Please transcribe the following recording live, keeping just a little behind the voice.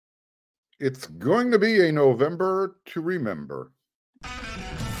It's going to be a November to remember.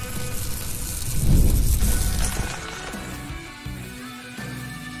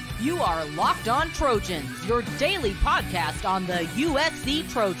 You are Locked On Trojans, your daily podcast on the USC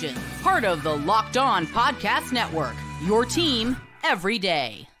Trojans. Part of the Locked On Podcast Network, your team every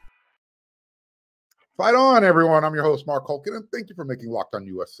day. Fight on, everyone. I'm your host, Mark Holkin, and thank you for making Locked On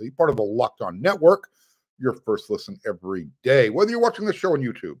USC part of the Locked On Network, your first listen every day. Whether you're watching the show on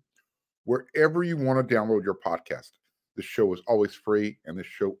YouTube, wherever you want to download your podcast, this show is always free, and this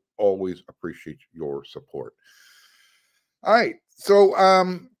show always appreciates your support. All right, so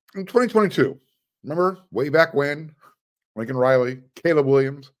in 2022, remember way back when, Lincoln Riley, Caleb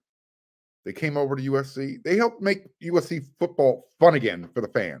Williams, they came over to USC. They helped make USC football fun again for the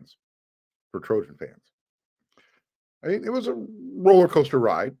fans, for Trojan fans. I mean, it was a roller coaster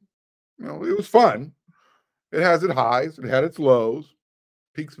ride. You know, it was fun. It has its highs, it had its lows,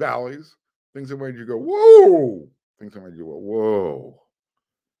 peaks, valleys, things that made you go, whoa, things that made you go, whoa.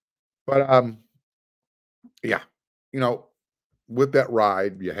 But, yeah, you know, with that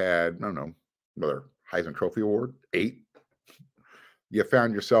ride, you had, I don't know, another Heisman Trophy Award, 8. You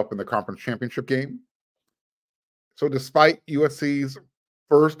found yourself in the conference championship game. So despite USC's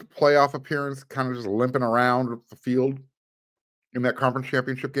first playoff appearance, kind of just limping around the field in that conference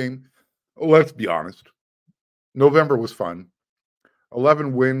championship game, let's be honest, November was fun.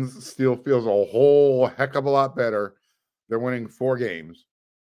 11 wins still feels a whole heck of a lot better than winning 4 games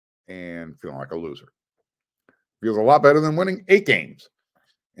and feeling like a loser. Feels a lot better than winning 8 games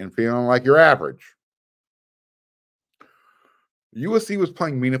and feeling like you're average. USC was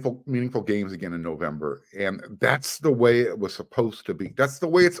playing meaningful games again in November, and that's the way it was supposed to be. That's the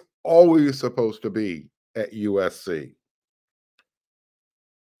way it's always supposed to be at USC.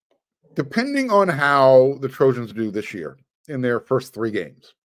 Depending on how the Trojans do this year in their first 3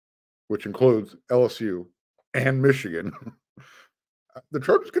 games, which includes LSU and Michigan, the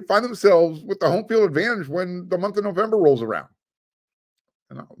Trojans could find themselves with the home field advantage when the month of November rolls around.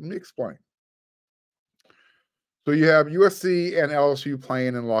 And let me explain. So you have USC and LSU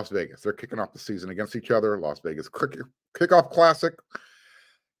playing in Las Vegas. They're kicking off the season against each other. Las Vegas kickoff classic.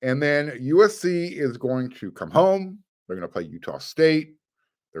 And then USC is going to come home. They're going to play Utah State.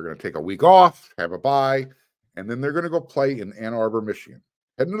 They're going to take a week off, have a bye, and then they're going to go play in Ann Arbor, Michigan.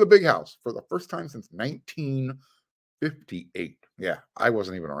 Heading to the Big House for the first time since 1958. Yeah, I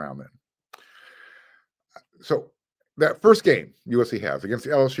wasn't even around then. So that first game USC has against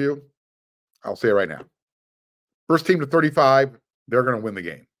LSU, I'll say it right now. First team to 35, they're going to win the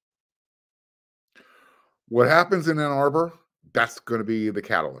game. What happens in Ann Arbor, that's going to be the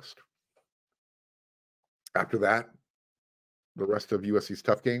catalyst. After that, the rest of USC's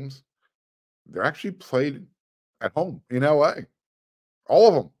tough games, they're actually played at home in LA. All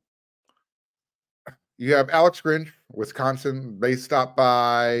of them. You have Alex Grinch, Wisconsin. They stopped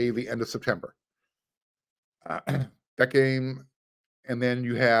by the end of September. That game. And then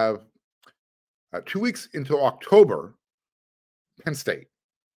you have 2 weeks into October, Penn State.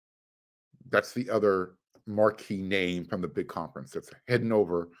 That's the other marquee name from the big conference that's heading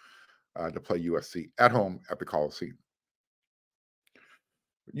over to play USC at home at the Coliseum.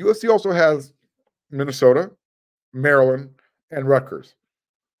 USC also has Minnesota, Maryland, and Rutgers.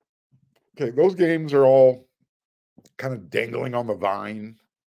 Okay, those games are all kind of dangling on the vine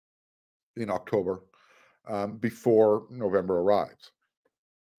in October before November arrives.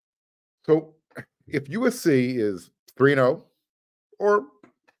 So if USC is 3-0, or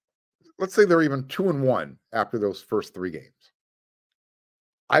let's say they're even 2-1 after those first 3 games,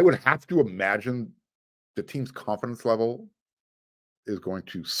 I would have to imagine the team's confidence level is going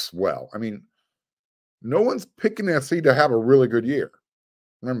to swell. I mean, no one's picking SC to have a really good year.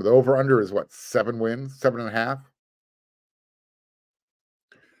 Remember, the over-under is what, 7 wins, 7.5?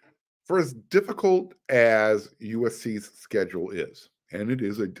 For as difficult as USC's schedule is, and it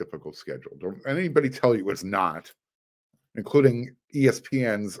is a difficult schedule, don't anybody tell you it's not, including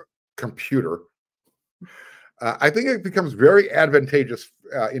ESPN's computer. I think it becomes very advantageous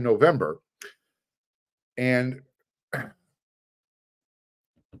in November. And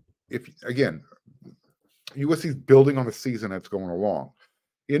if, again, USC's building on the season that's going along.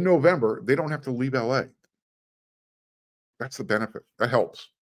 In November, they don't have to leave LA. That's the benefit. That helps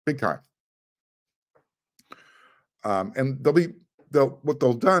big time. And what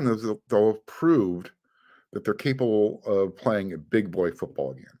they'll done is they'll have proved that they're capable of playing big boy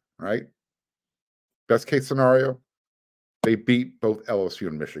football again, right? Best case scenario, they beat both LSU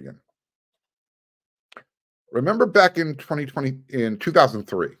and Michigan. Remember back in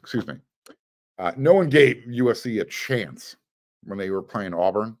 2003, no one gave USC a chance when they were playing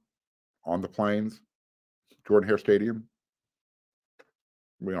Auburn on the Plains, Jordan Hare Stadium.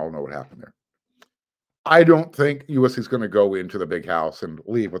 We all know what happened there. I don't think USC is going to go into the big house and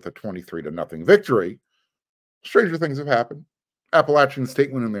leave with a 23-0 victory. Stranger things have happened. Appalachian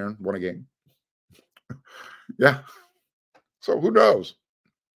State went in there and won a game. Yeah. So who knows?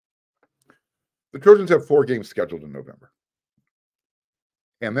 The Trojans have 4 games scheduled in November.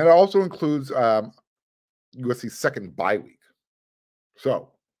 And that also includes USC's second bye week. So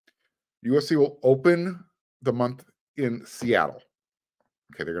USC will open the month in Seattle.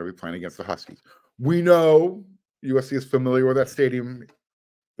 Okay, they're going to be playing against the Huskies. We know USC is familiar with that stadium.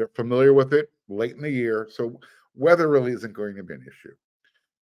 They're familiar with it late in the year. So weather really isn't going to be an issue.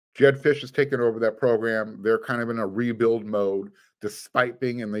 Jed Fish has taken over that program. They're kind of in a rebuild mode, despite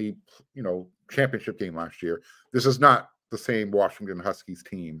being in the championship game last year. This is not the same Washington Huskies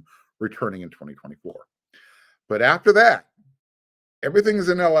team returning in 2024. But after that, everything is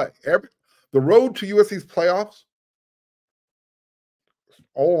in LA. The road to USC's playoffs,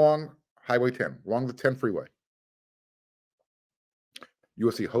 all along Highway 10, along the 10 freeway.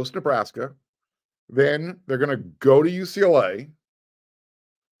 USC hosts Nebraska. Then they're going to go to UCLA.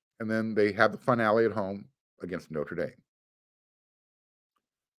 And then they have the finale at home against Notre Dame.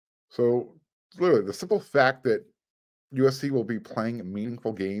 So literally, the simple fact that USC will be playing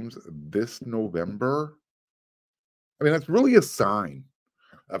meaningful games this November, I mean, that's really a sign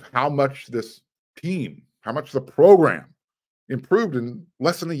of how much this team, how much the program improved in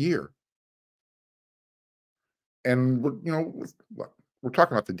less than a year. And we're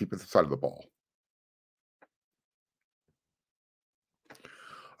talking about the defensive side of the ball.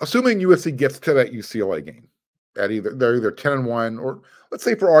 Assuming USC gets to that UCLA game, they're either 10-1, or let's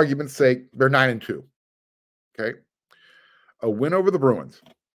say for argument's sake, they're 9-2. Okay. A win over the Bruins.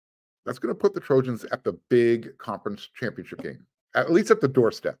 That's going to put the Trojans at the big conference championship game, at least at the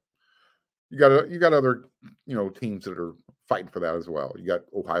doorstep. You got other teams that are fighting for that as well. You got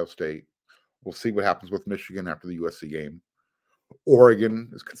Ohio State. We'll see what happens with Michigan after the USC game.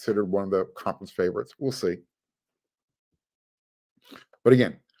 Oregon is considered one of the conference favorites. We'll see. But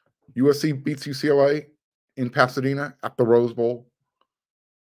again, USC beats UCLA in Pasadena at the Rose Bowl.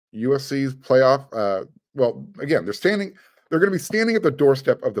 USC's playoff, again, they're going to be standing at the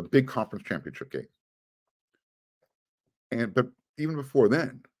doorstep of the big conference championship game. But even before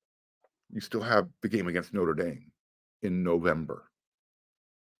then, you still have the game against Notre Dame in November.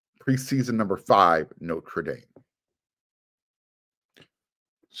 Preseason number 5, Notre Dame.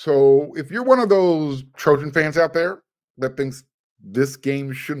 So if you're one of those Trojan fans out there that thinks this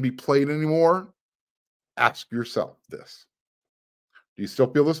game shouldn't be played anymore, ask yourself this. Do you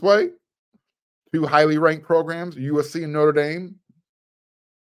still feel this way? 2 highly ranked programs, USC and Notre Dame,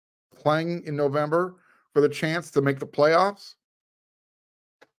 playing in November for the chance to make the playoffs?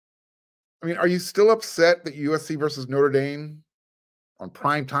 I mean, are you still upset that USC versus Notre Dame on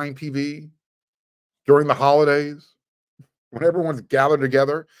primetime TV during the holidays when everyone's gathered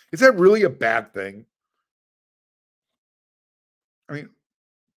together? Is that really a bad thing? I mean,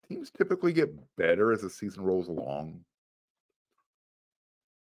 teams typically get better as the season rolls along.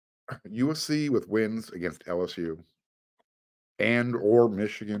 USC with wins against LSU and or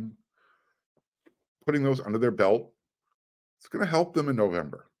Michigan, putting those under their belt, it's going to help them in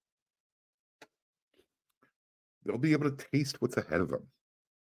November. They'll be able to taste what's ahead of them.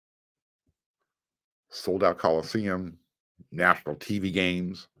 Sold out Coliseum, national TV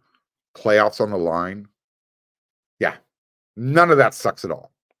games, playoffs on the line. Yeah, none of that sucks at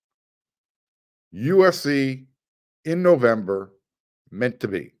all. USC in November, meant to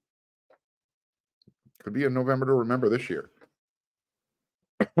be. Could be a November to remember this year.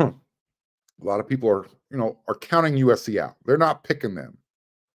 A lot of people are counting USC out. They're not picking them.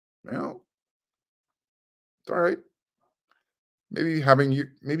 It's all right. Maybe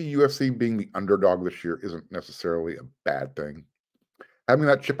USC being the underdog this year isn't necessarily a bad thing. Having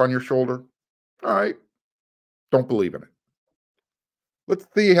that chip on your shoulder, all right. Don't believe in it. Let's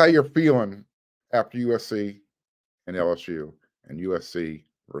see how you're feeling after USC and LSU and USC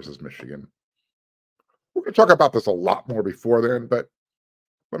versus Michigan. We're going to talk about this a lot more before then, but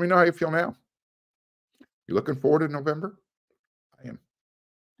let me know how you feel now. You looking forward to November? I am.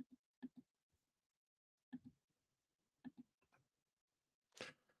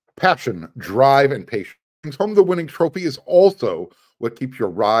 Passion, drive, and patience. Home the winning trophy is also what keeps your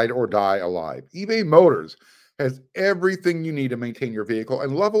ride or die alive. eBay Motors has everything you need to maintain your vehicle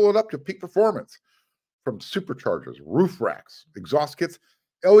and level it up to peak performance. From superchargers, roof racks, exhaust kits,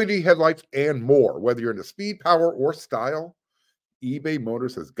 LED headlights, and more. Whether you're into speed, power, or style, eBay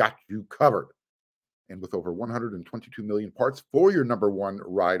Motors has got you covered. And with over 122 million parts for your number one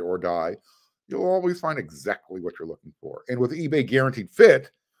ride or die, you'll always find exactly what you're looking for. And with eBay Guaranteed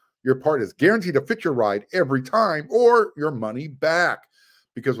Fit, your part is guaranteed to fit your ride every time or your money back.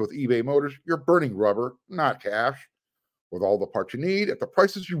 Because with eBay Motors, you're burning rubber, not cash. With all the parts you need at the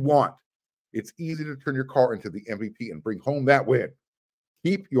prices you want, it's easy to turn your car into the MVP and bring home that win.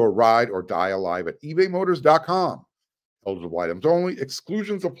 Keep your ride or die alive at ebaymotors.com. Eligible items only.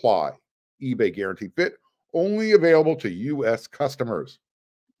 Exclusions apply. eBay Guaranteed Fit, only available to U.S. customers.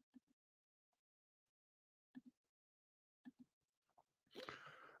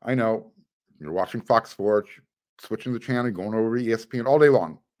 I know you're watching Fox Sports, switching the channel, going over to ESPN all day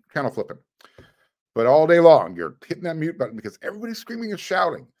long, channel flipping. But all day long, you're hitting that mute button because everybody's screaming and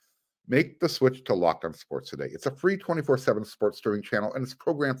shouting. Make the switch to Locked On Sports today. It's a free 24/7 sports streaming channel, and it's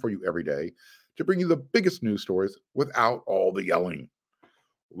programmed for you every day to bring you the biggest news stories without all the yelling.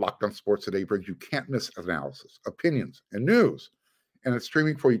 Locked On Sports today brings you can't-miss analysis, opinions, and news. And it's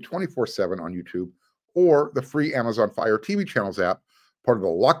streaming for you 24/7 on YouTube or the free Amazon Fire TV channels app, part of the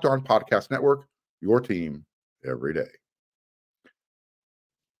Locked On Podcast Network, your team every day.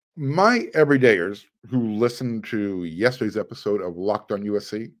 My everydayers who listened to yesterday's episode of Locked On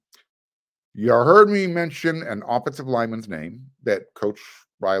USC, you heard me mention an offensive lineman's name that Coach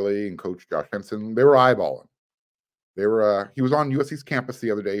Riley and Coach Josh Henson, they were eyeballing. He was on USC's campus the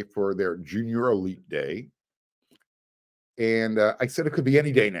other day for their Junior Elite Day. And I said it could be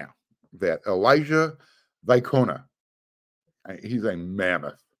any day now that Elijah Vicona, he's a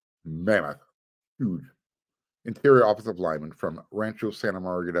mammoth, huge interior offensive lineman from Rancho Santa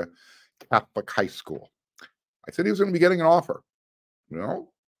Margarita Catholic High School. I said he was going to be getting an offer.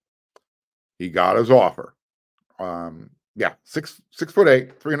 He got his offer.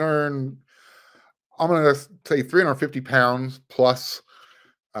 6'8", 300. I'm going to say 350 pounds plus.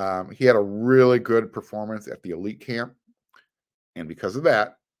 He had a really good performance at the elite camp. And because of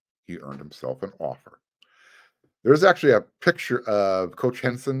that, he earned himself an offer. There's actually a picture of Coach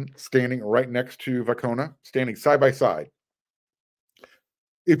Henson standing right next to Vicona, standing side by side.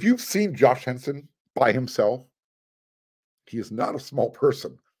 If you've seen Josh Henson by himself, he is not a small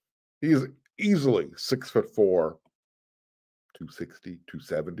person. He is easily 6'4", 260,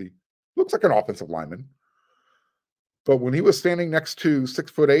 270. Looks like an offensive lineman. But when he was standing next to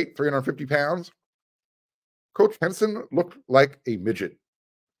 6'8", 350 pounds, Coach Henson looked like a midget.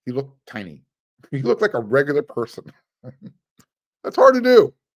 He looked tiny. He looked like a regular person. That's hard to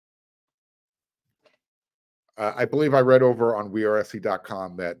do. I believe I read over on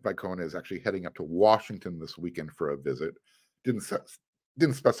wearesc.com that Vicona is actually heading up to Washington this weekend for a visit. Didn't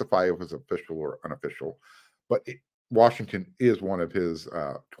specify if it was official or unofficial, but Washington is one of his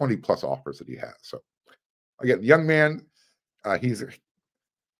 20-plus offers that he has. So, again, young man,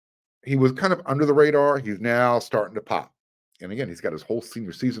 he was kind of under the radar. He's now starting to pop. And again, he's got his whole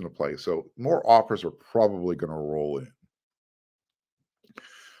senior season to play, so more offers are probably going to roll in.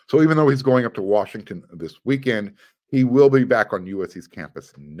 So even though he's going up to Washington this weekend, he will be back on USC's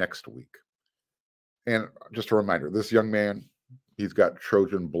campus next week. And just a reminder, this young man, he's got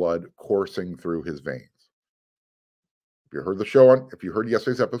Trojan blood coursing through his veins. If you heard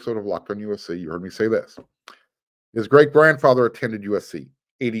yesterday's episode of Locked On USC, you heard me say this. His great-grandfather attended USC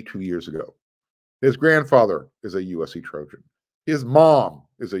 82 years ago. His grandfather is a USC Trojan. His mom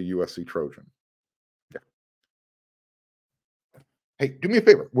is a USC Trojan. Yeah. Hey, do me a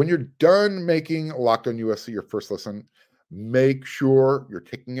favor. When you're done making Locked On USC your first listen, make sure you're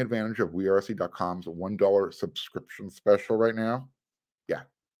taking advantage of wearesc.com's $1 subscription special right now. Yeah,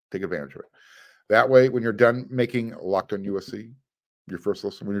 take advantage of it. That way, when you're done making Locked On USC your first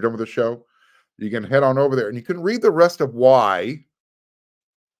listen, when you're done with the show, you can head on over there and you can read the rest of why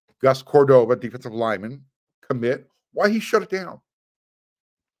Gus Cordova, defensive lineman, commit, why he shut it down.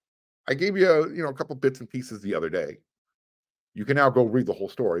 I gave you a couple bits and pieces the other day. You can now go read the whole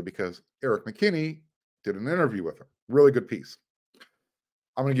story because Eric McKinney did an interview with him. Really good piece.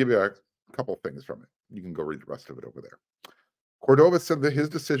 I'm going to give you a couple things from it. You can go read the rest of it over there. Cordova said that his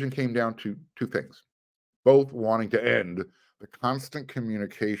decision came down to two things, both wanting to end the constant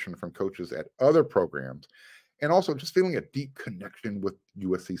communication from coaches at other programs and also just feeling a deep connection with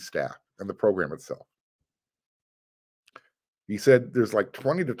USC staff and the program itself. He said there's like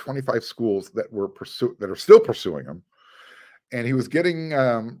 20 to 25 schools that are still pursuing him. And he was getting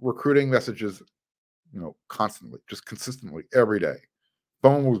recruiting messages, constantly, just consistently every day.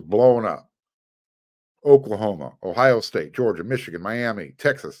 Phone was blowing up. Oklahoma, Ohio State, Georgia, Michigan, Miami,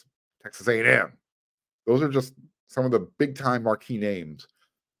 Texas A&M. Those are just some of the big-time marquee names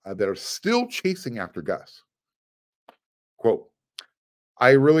that are still chasing after Gus. Quote, I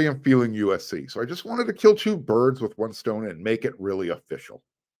really am feeling USC. So I just wanted to kill two birds with one stone and make it really official.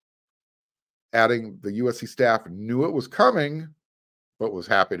 Adding the USC staff knew it was coming, but was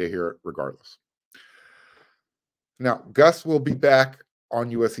happy to hear it regardless. Now, Gus will be back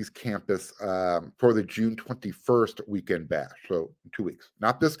on USC's campus for the June 21st weekend bash. So 2 weeks,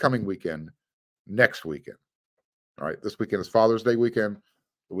 not this coming weekend, next weekend. All right. This weekend is Father's Day weekend,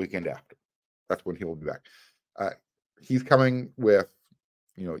 the weekend after. That's when he will be back. He's coming with,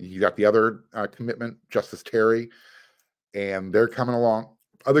 you got the other commitment, Justice Terry, and they're coming along.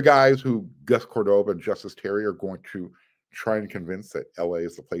 Other guys who Gus Cordova and Justice Terry are going to try and convince that LA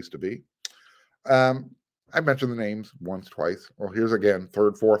is the place to be. I mentioned the names once, twice. Well, here's again,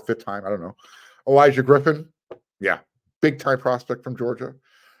 third, fourth, fifth time. I don't know. Elijah Griffin. Yeah. Big time prospect from Georgia.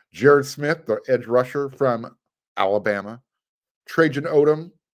 Jared Smith, the edge rusher from Alabama. Trajan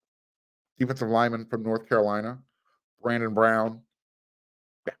Odom, defensive lineman from North Carolina. Brandon Brown.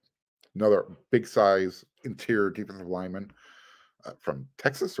 Yeah. Another big size interior defensive lineman from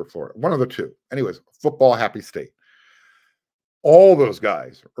Texas or Florida. One of the two. Anyways, football happy state. All those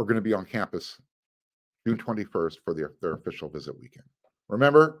guys are going to be on campus June 21st for their official visit weekend.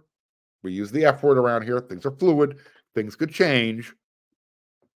 Remember, we use the F word around here. Things are fluid. Things could change.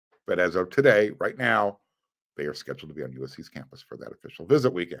 But as of today, right now, they are scheduled to be on USC's campus for that official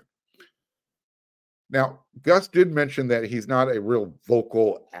visit weekend. Now, Gus did mention that he's not a real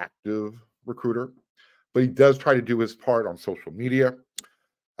vocal, active recruiter, but he does try to do his part on social media.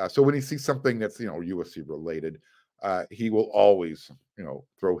 So when he sees something that's, USC related, he will always,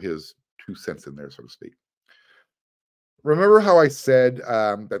 throw his 2 cents in there, so to speak. Remember how I said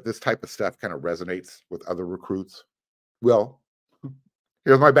that this type of stuff kind of resonates with other recruits? Well,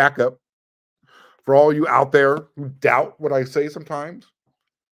 here's my backup. For all you out there who doubt what I say sometimes,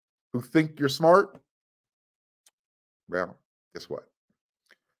 who think you're smart, well, guess what?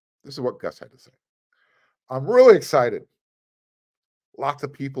 This is what Gus had to say. I'm really excited. Lots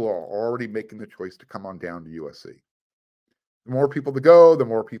of people are already making the choice to come on down to USC. The more people to go, the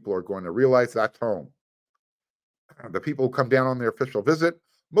more people are going to realize that's home. The people who come down on their official visit,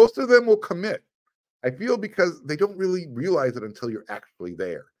 most of them will commit. I feel because they don't really realize it until you're actually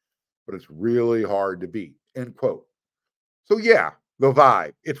there. But it's really hard to beat, end quote. So yeah, the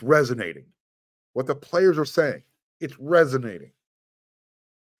vibe, it's resonating. What the players are saying, it's resonating.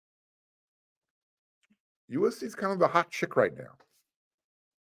 USC is kind of the hot chick right now.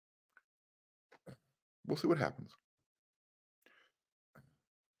 We'll see what happens.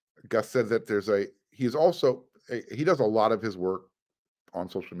 Gus said that he does a lot of his work on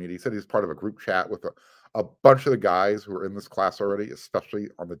social media. He said he's part of a group chat with a bunch of the guys who are in this class already, especially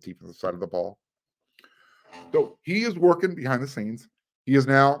on the defensive side of the ball. So he is working behind the scenes. He is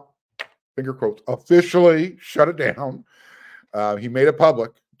now, finger quotes, officially shut it down. He made it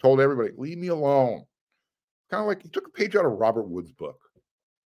public, told everybody, leave me alone. Kind of like he took a page out of Robert Woods' book.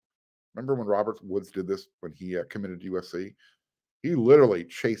 Remember when Robert Woods did this when he committed to USC? He literally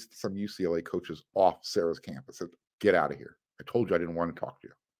chased some UCLA coaches off Sarah's campus and said, get out of here. I told you I didn't want to talk to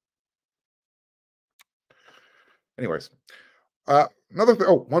you. Anyways, another thing.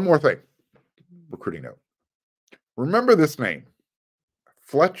 Oh, one more thing. Recruiting note. Remember this name.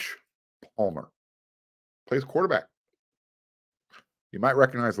 Fletch Palmer. Plays quarterback. You might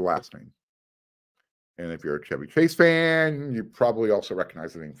recognize the last name. And if you're a Chevy Chase fan, you probably also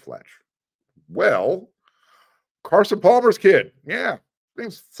recognize the name Fletch. Well, Carson Palmer's kid. Yeah. His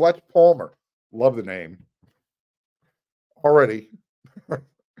name's Fletch Palmer. Love the name. Already.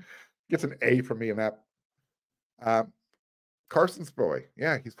 Gets an A from me in that. Carson's boy.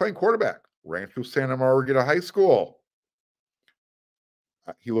 Yeah, he's playing quarterback. Rancho Santa Margarita High School.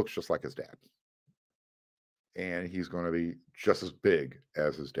 He looks just like his dad. And he's going to be just as big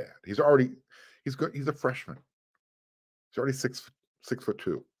as his dad. He's a freshman. He's already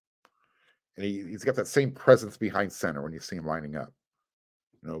 6'2". And he's got that same presence behind center when you see him lining up.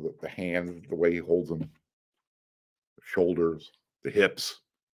 The hands, the way he holds them, the shoulders, the hips,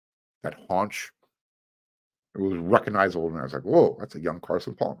 that haunch. It was recognizable, and I was like, whoa, that's a young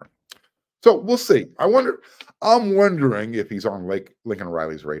Carson Palmer. So we'll see. I'm wondering if he's on Lincoln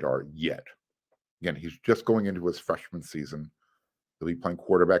Riley's radar yet. Again, he's just going into his freshman season. He'll be playing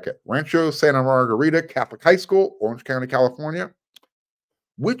quarterback at Rancho Santa Margarita Catholic High School, Orange County, California.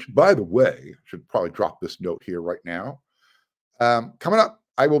 Which, by the way, should probably drop this note here right now. Coming up,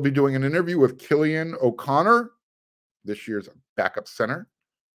 I will be doing an interview with Killian O'Connor, this year's backup center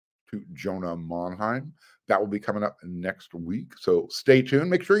to Jonah Monheim. That will be coming up next week. So stay tuned.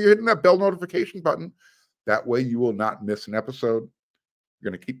 Make sure you're hitting that bell notification button. That way you will not miss an episode.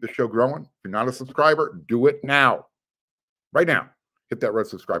 You're going to keep the show growing. If you're not a subscriber, do it now. Right now. hit that red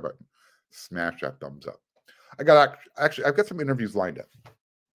subscribe button. Smash that thumbs up. I've got some interviews lined up.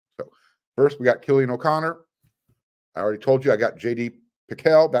 So first we got Killian O'Connor. I already told you I got JD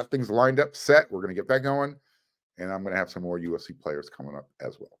Piquel. That thing's lined up, set. We're going to get that going. And I'm going to have some more USC players coming up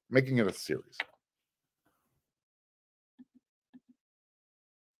as well, making it a series.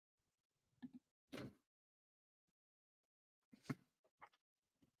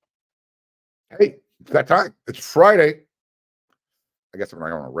 Hey, it's that time. It's Friday. I guess something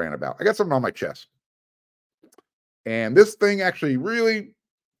I want to rant about. I got something on my chest. And this thing actually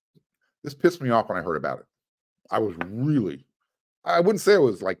this pissed me off when I heard about it. I wouldn't say I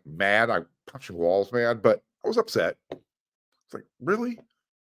was like mad. I punching walls mad, but I was upset. It's like, really?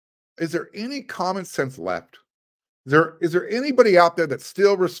 Is there any common sense left? Is there anybody out there that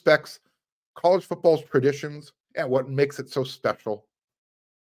still respects college football's traditions and what makes it so special?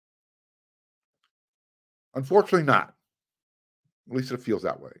 Unfortunately not. At least it feels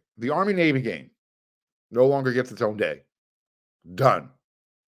that way. The Army-Navy game no longer gets its own day. Done.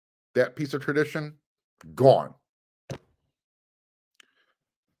 That piece of tradition, gone.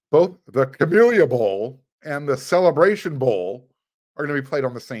 Both the Camellia Bowl and the Celebration Bowl are going to be played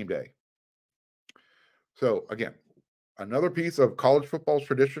on the same day. So, again, another piece of college football's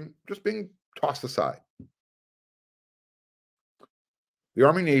tradition just being tossed aside. The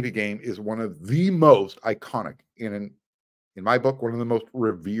Army-Navy game is one of the most iconic, in my book, one of the most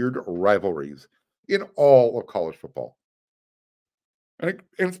revered rivalries in all of college football. And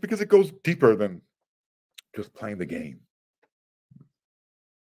it's because it goes deeper than just playing the game.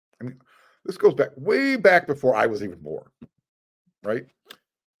 I mean, this goes back, way back before I was even born, right?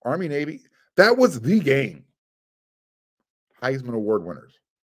 Army-Navy, that was the game. Heisman Award winners.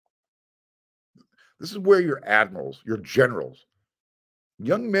 This is where your admirals, your generals,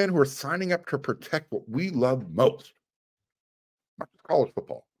 young men who are signing up to protect what we love most, not just college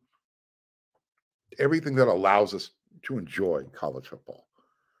football, everything that allows us to enjoy college football.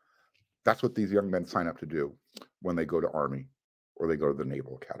 That's what these young men sign up to do when they go to Army or they go to the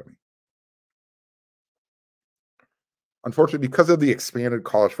Naval Academy. Unfortunately, because of the expanded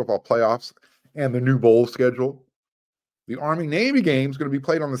college football playoffs and the new bowl schedule, the Army-Navy game is going to be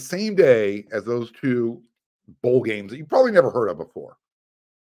played on the same day as those two bowl games that you probably never heard of before.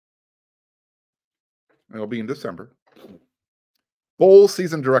 And it'll be in December. Bowl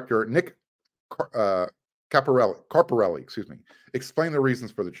season director Nick Carparelli, explained the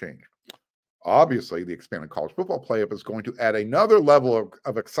reasons for the change. Obviously, the expanded college football playoff is going to add another level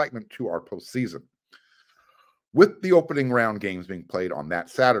of excitement to our postseason. With the opening round games being played on that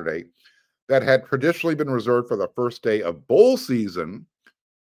Saturday, that had traditionally been reserved for the first day of bowl season,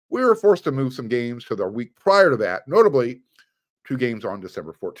 we were forced to move some games to the week prior to that, notably 2 games on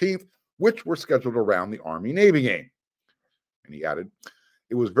December 14th, which were scheduled around the Army-Navy game. And he added,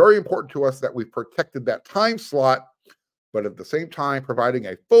 it was very important to us that we protected that time slot, but at the same time providing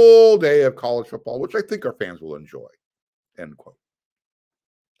a full day of college football, which I think our fans will enjoy. End quote.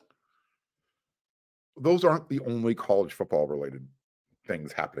 Those aren't the only college football related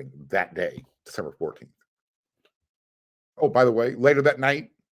things happening that day, December 14th. Oh, by the way, later that night,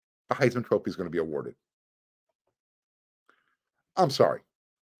 the Heisman Trophy is going to be awarded. I'm sorry.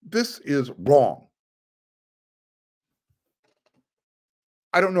 This is wrong.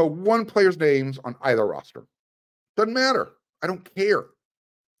 I don't know one player's names on either roster. Doesn't matter. I don't care.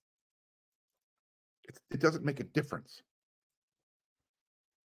 It doesn't make a difference.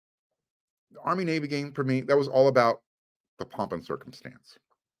 The Army-Navy game, for me, that was all about the pomp and circumstance,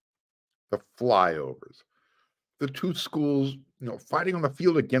 the flyovers, the two schools, fighting on the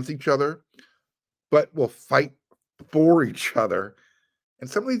field against each other, but will fight for each other. And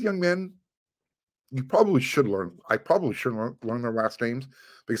some of these young men, you probably should learn. I probably should learn their last names,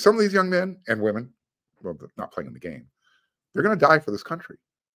 because some of these young men and women, well, not playing in the game, they're going to die for this country,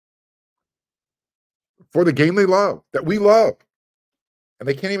 for the game they love, that we love, and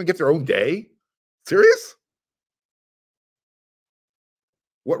they can't even get their own day. Serious?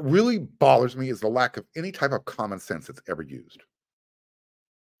 What really bothers me is the lack of any type of common sense that's ever used.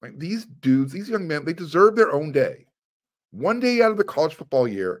 Like, these dudes, these young men, they deserve their own day. One day out of the college football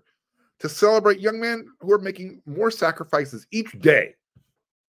year to celebrate young men who are making more sacrifices each day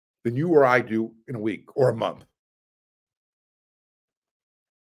than you or I do in a week or a month.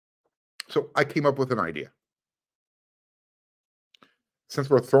 So I came up with an idea. Since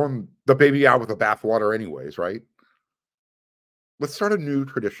we're throwing the baby out with the bathwater anyways, right? Let's start a new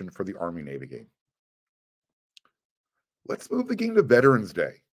tradition for the Army-Navy game. Let's move the game to Veterans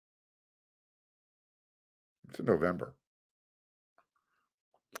Day. It's in November.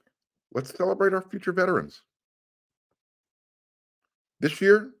 Let's celebrate our future veterans. This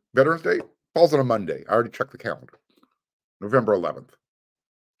year, Veterans Day falls on a Monday. I already checked the calendar. November 11th.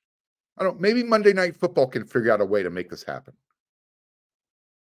 I don't. Maybe Monday Night Football can figure out a way to make this happen.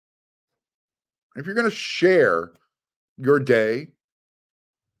 If you're going to share your day,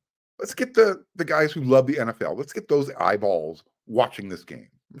 let's get the guys who love the NFL. Let's get those eyeballs watching this game.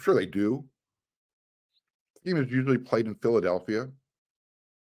 I'm sure they do. The game is usually played in Philadelphia.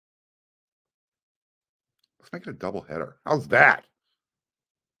 Let's make it a doubleheader. How's that?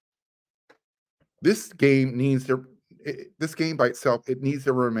 This game needs to. This game by itself, it needs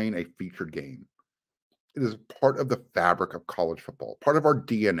to remain a featured game. It is part of the fabric of college football, part of our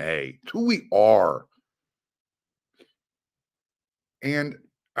DNA. It's who we are. And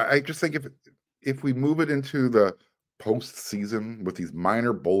I just think if we move it into the postseason with these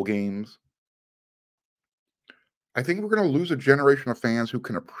minor bowl games, I think we're going to lose a generation of fans who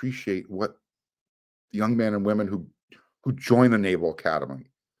can appreciate what the young men and women who join the Naval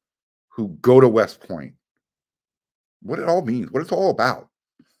Academy, who go to West Point, what it all means, what it's all about.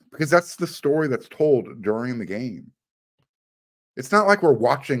 Because that's the story that's told during the game. It's not like we're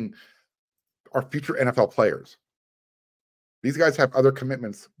watching our future NFL players. These guys have other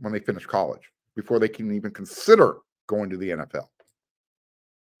commitments when they finish college before they can even consider going to the NFL.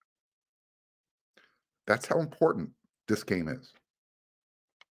 That's how important this game is.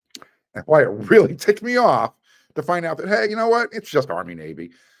 And why it really ticked me off to find out that, hey, you know what? It's just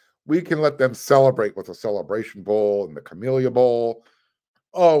Army-Navy. We can let them celebrate with the Celebration Bowl and the Camellia Bowl.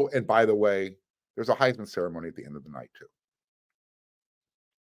 Oh, and by the way, there's a Heisman ceremony at the end of the night, too.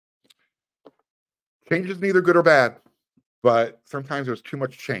 Change is neither good or bad, but sometimes there's too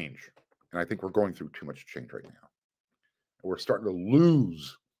much change. And I think we're going through too much change right now. We're starting to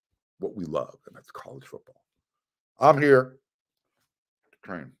lose what we love, and that's college football. I'm here to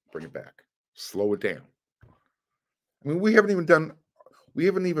try and bring it back, slow it down. I mean, we haven't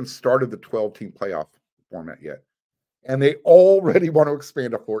even started the 12-team playoff format yet. And they already want to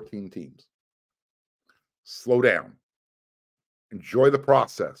expand to 14 teams. Slow down. Enjoy the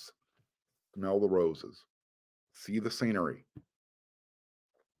process. Smell the roses. See the scenery.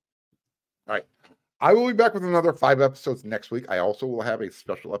 All right. I will be back with another 5 episodes next week. I also will have a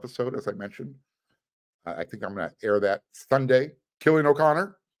special episode, as I mentioned. I think I'm going to air that Sunday. Killian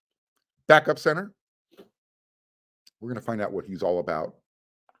O'Connor, backup center. We're going to find out what he's all about.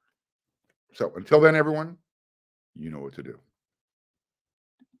 So until then, everyone, you know what to do.